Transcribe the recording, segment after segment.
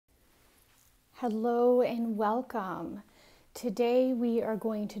Hello and welcome. Today we are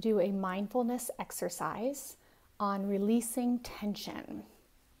going to do a mindfulness exercise on releasing tension.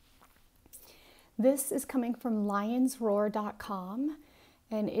 This is coming from lionsroar.com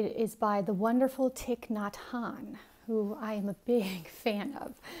and it is by the wonderful Thich Nhat Hanh, who I am a big fan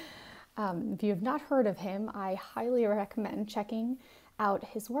of. If you have not heard of him, I highly recommend checking out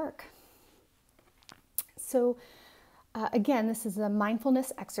his work. So again, this is a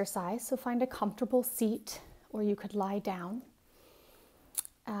mindfulness exercise, so find a comfortable seat or you could lie down.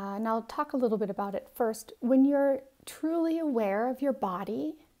 And I'll talk a little bit about it first. When you're truly aware of your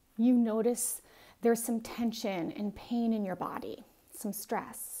body, you notice there's some tension and pain in your body, some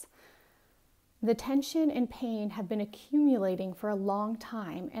stress. The tension and pain have been accumulating for a long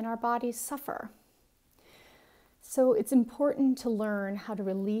time and our bodies suffer. So it's important to learn how to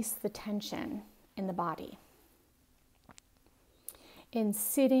release the tension in the body. In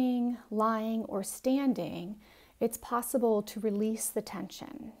sitting, lying, or standing, it's possible to release the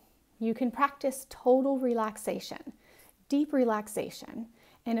tension. You can practice total relaxation, deep relaxation,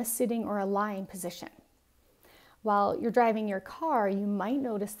 in a sitting or a lying position. While you're driving your car, you might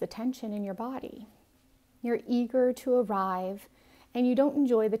notice the tension in your body. You're eager to arrive, and you don't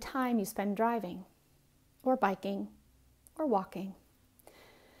enjoy the time you spend driving, or biking, or walking.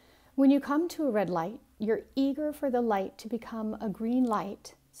 When you come to a red light, you're eager for the light to become a green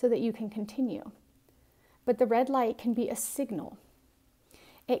light so that you can continue. But the red light can be a signal.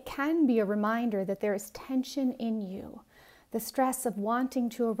 It can be a reminder that there is tension in you, the stress of wanting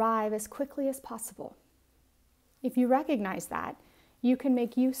to arrive as quickly as possible. If you recognize that, you can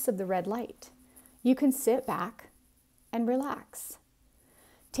make use of the red light. You can sit back and relax.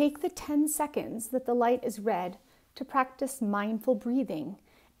 Take the 10 seconds that the light is red to practice mindful breathing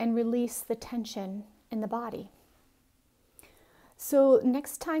and release the tension in the body. So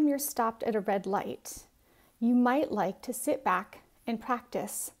next time you're stopped at a red light, you might like to sit back and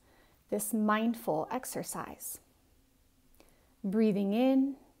practice this mindful exercise. Breathing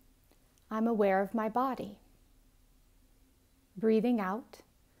in, I'm aware of my body. Breathing out,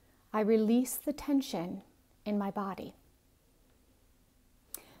 I release the tension in my body.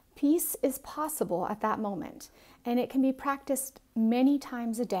 Peace is possible at that moment, and it can be practiced many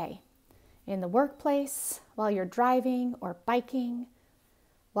times a day. In the workplace, while you're driving or biking,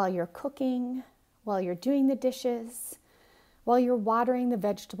 while you're cooking, while you're doing the dishes, while you're watering the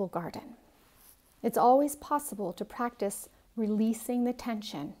vegetable garden. It's always possible to practice releasing the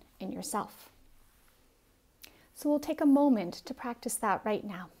tension in yourself. So we'll take a moment to practice that right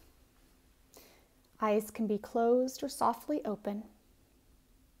now. Eyes can be closed or softly open.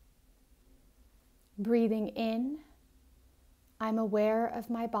 Breathing in, I'm aware of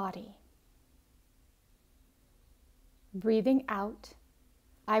my body. Breathing out,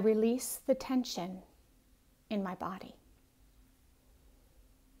 I release the tension in my body.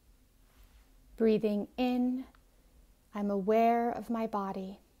 Breathing in, I'm aware of my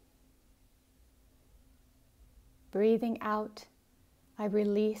body. Breathing out, I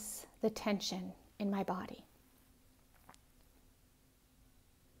release the tension in my body.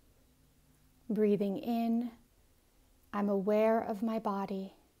 Breathing in, I'm aware of my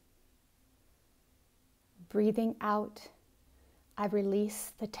body. Breathing out, I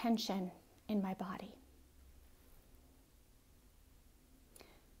release the tension in my body.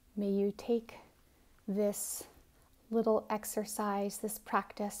 May you take this little exercise, this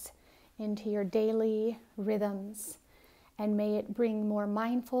practice, into your daily rhythms, and may it bring more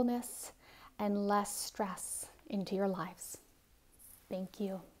mindfulness and less stress into your lives. Thank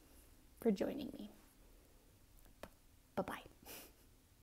you for joining me. Bye-bye.